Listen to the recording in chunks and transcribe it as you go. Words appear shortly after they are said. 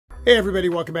Hey everybody,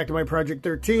 welcome back to my Project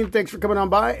 13. Thanks for coming on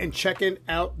by and checking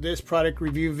out this product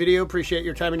review video. Appreciate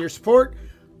your time and your support.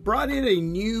 Brought in a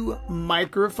new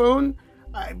microphone.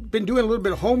 I've been doing a little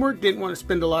bit of homework, didn't want to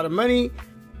spend a lot of money.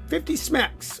 50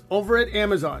 smacks over at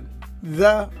Amazon.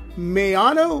 The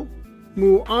Maono,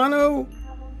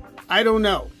 I don't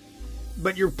know.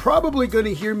 But you're probably going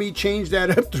to hear me change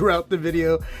that up throughout the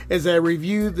video as I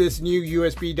review this new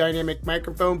USB dynamic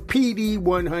microphone,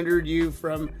 PD100U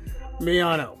from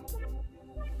Maono.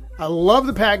 I love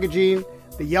the packaging.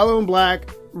 The yellow and black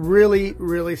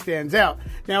really stands out.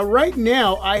 Now, right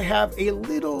now, I have a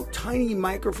little tiny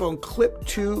microphone clipped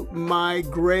to my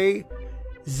gray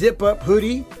zip-up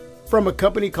hoodie from a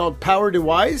company called Power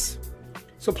Device.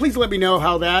 So please let me know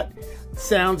how that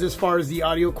sounds as far as the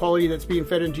audio quality that's being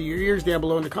fed into your ears down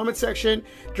below in the comment section.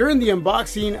 During the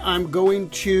unboxing, I'm going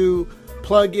to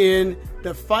plug in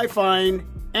the Fifine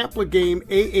Amplifine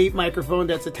A8 microphone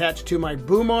that's attached to my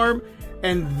boom arm.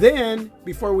 And then,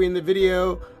 before we end the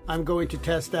video, I'm going to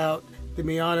test out the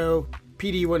Maono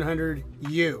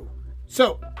PD100U.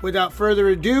 So, without further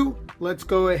ado, let's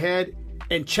go ahead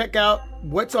and check out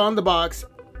what's on the box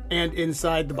and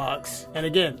inside the box. And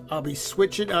again, I'll be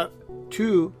switching up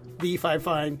to the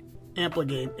Fifine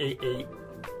Amplifine A8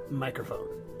 microphone.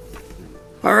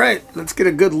 All right, let's get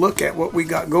a good look at what we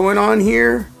got going on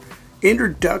here.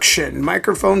 Introduction,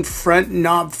 microphone front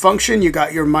knob function. You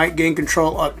got your mic gain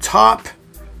control up top.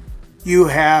 You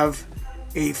have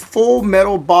a full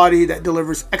metal body that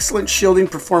delivers excellent shielding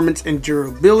performance and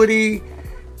durability.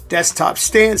 Desktop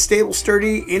stand, stable,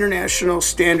 sturdy, international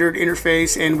standard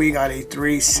interface, and we got a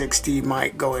 360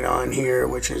 mic going on here,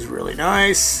 which is really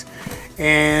nice.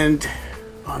 And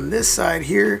on this side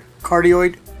here,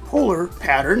 cardioid polar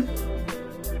pattern.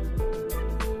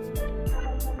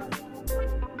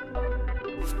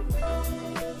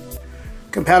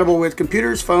 Compatible with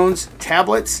computers, phones,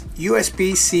 tablets,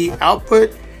 USB-C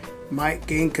output, mic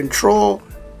gain control,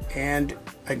 and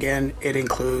again, it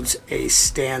includes a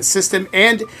stand system.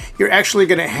 And you're actually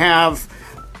going to have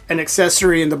an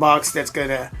accessory in the box that's going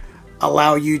to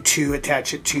allow you to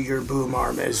attach it to your boom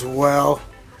arm as well.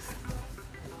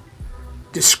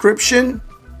 Description,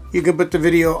 you can put the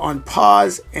video on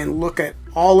pause and look at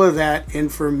all of that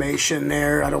information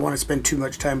there. I don't want to spend too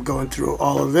much time going through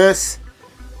all of this.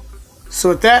 So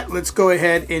with that, let's go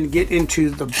ahead and get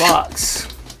into the box.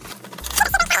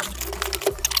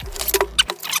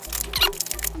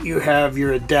 You have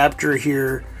your adapter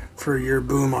here for your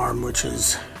boom arm, which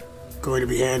is going to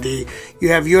be handy. You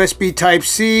have USB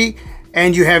Type-C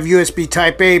and you have USB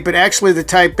Type-A, but actually the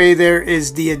Type-A there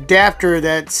is the adapter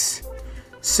that's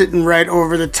sitting right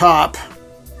over the top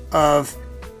of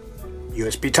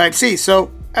USB Type-C.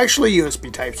 So actually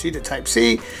USB Type-C to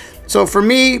Type-C. So for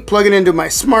me, plugging into my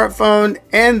smartphone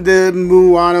and the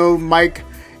Maono mic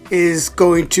is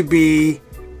going to be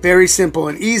very simple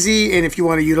and easy. And if you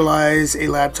want to utilize a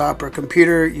laptop or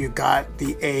computer, you got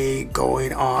the A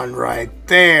going on right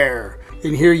there.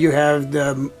 And here you have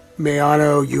the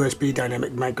Maono USB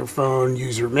dynamic microphone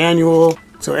user manual.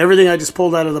 So everything I just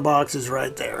pulled out of the box is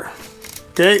right there.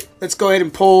 Okay, let's go ahead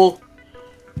and pull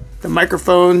the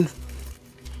microphone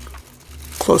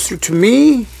closer to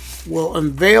me. We'll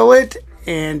unveil it,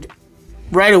 and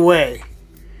right away,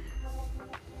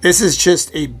 this is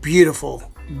just a beautiful,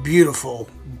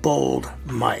 bold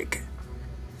mic.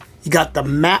 You got the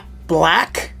matte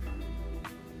black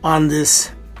on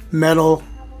this metal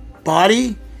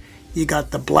body. You got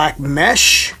the black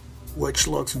mesh, which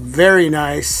looks very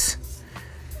nice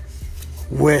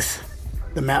with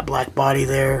the matte black body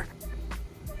there.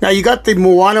 Now you got the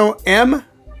Maono M.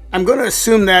 I'm going to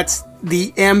assume that's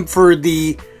the M for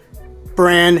the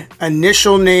brand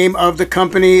initial name of the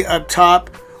company up top.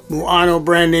 Maono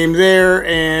brand name there,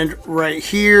 and right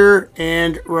here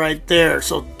and right there.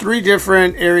 So 3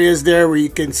 different areas there where you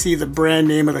can see the brand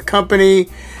name of the company.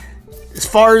 As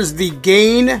far as the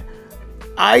gain,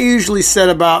 I usually set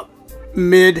about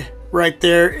mid right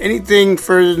there. Anything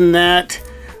further than that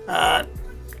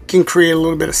can create a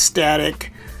little bit of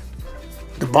static.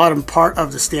 The bottom part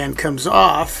of the stand comes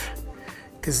off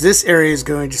because this area is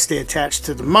going to stay attached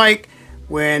to the mic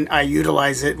when I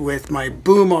utilize it with my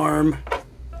boom arm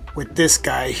with this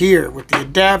guy here with the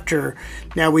adapter.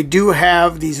 Now we do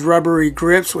have these rubbery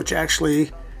grips, which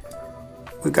actually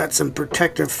we got some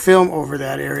protective film over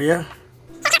that area.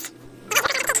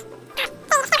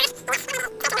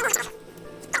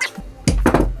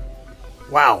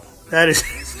 Wow, that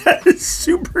is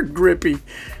super grippy.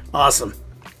 Awesome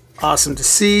to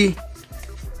see.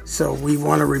 So we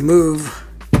want to remove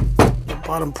the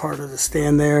bottom part of the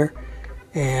stand there,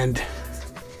 and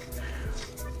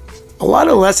A lot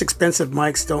of less expensive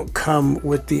mics don't come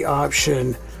with the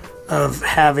option of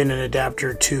having an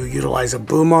adapter to utilize a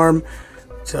boom arm.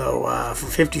 So for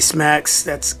 50 smacks,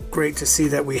 that's great to see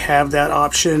that we have that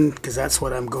option, because that's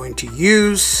what I'm going to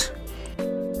use.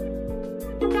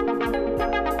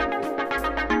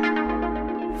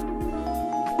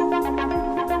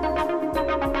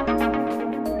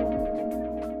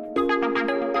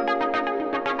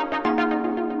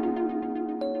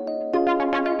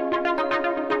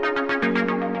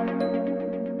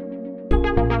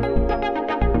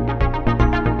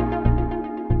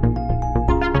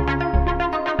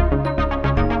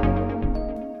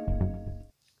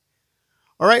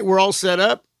 All right, we're all set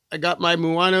up. I got my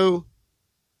Maono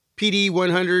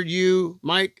PD100U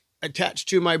mic attached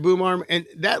to my boom arm, and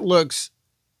that looks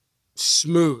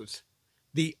smooth.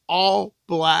 The all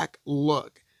black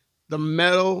look, the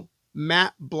metal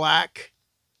matte black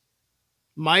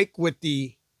mic with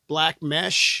the black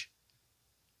mesh.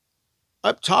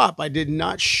 Up top, I did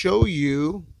not show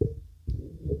you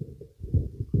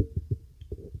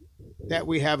that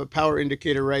we have a power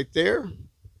indicator right there.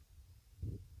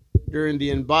 During the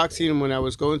unboxing, when I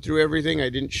was going through everything, I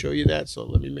didn't show you that, so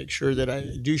let me make sure that I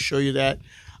do show you that.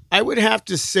 I would have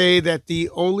to say that the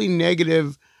only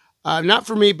negative, not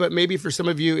for me, but maybe for some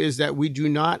of you, is that we do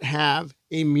not have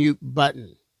a mute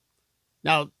button.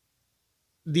 Now,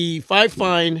 the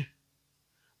 5-Fine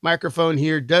microphone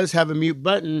here does have a mute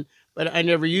button, but I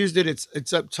never used it.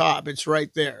 It's up top. It's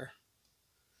right there.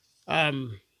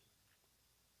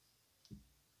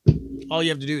 All you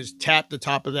have to do is tap the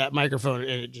top of that microphone,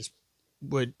 and it just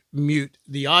would mute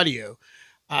the audio.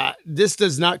 This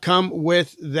does not come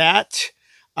with that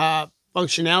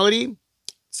functionality.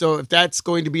 So if that's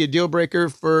going to be a deal breaker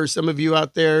for some of you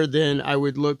out there, then I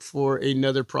would look for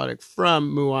another product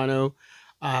from Maono.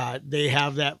 They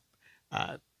have that.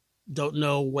 Don't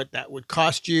know what that would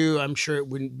cost you. I'm sure it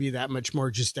wouldn't be that much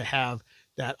more just to have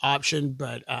that option,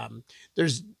 but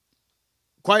there's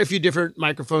quite a few different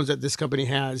microphones that this company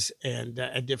has, and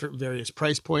at different various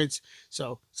price points.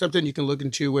 So something you can look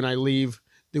into when I leave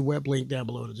the web link down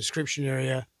below in the description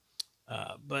area.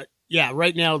 But yeah,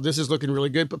 right now this is looking really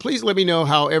good, but please let me know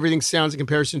how everything sounds in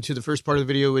comparison to the first part of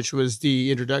the video, which was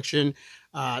the introduction.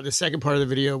 The second part of the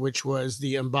video, which was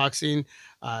the unboxing.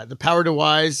 The Power to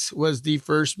Wise was the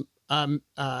first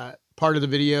part of the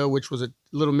video, which was a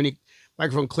little mini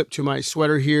microphone clip to my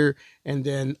sweater here. And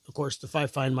then of course the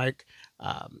 5-Fine mic.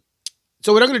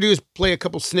 So what I'm going to do is play a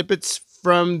couple snippets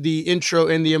from the intro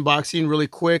and the unboxing really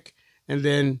quick, and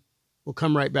then we'll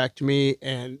come right back to me,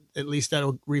 and at least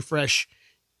that'll refresh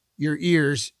your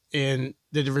ears in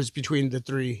the difference between the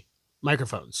three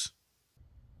microphones.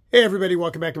 Hey everybody,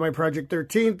 welcome back to my Project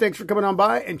 13. Thanks for coming on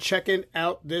by and checking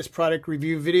out this product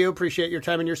review video. Appreciate your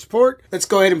time and your support. Let's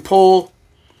go ahead and pull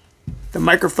the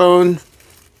microphone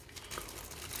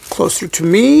closer to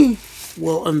me.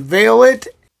 We'll unveil it.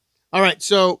 All right,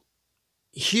 so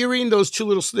hearing those two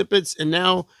little snippets, and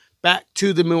now back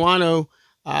to the Maono,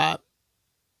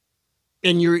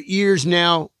 and your ears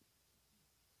now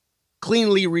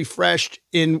cleanly refreshed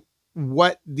in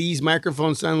what these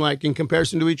microphones sound like in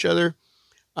comparison to each other.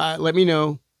 Let me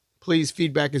know. Please,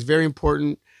 feedback is very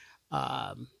important.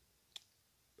 But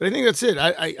I think that's it.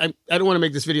 I don't want to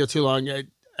make this video too long. I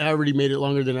already made it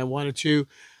longer than I wanted to.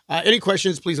 Any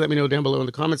questions, please let me know down below in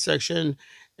the comment section.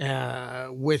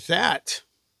 With that,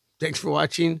 thanks for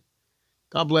watching.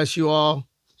 God bless you all.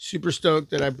 Super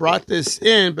stoked that I brought this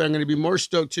in, but I'm going to be more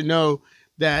stoked to know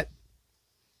that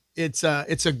it's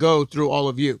a go through all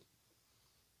of you.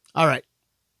 All right.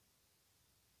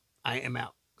 I am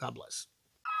out. God bless.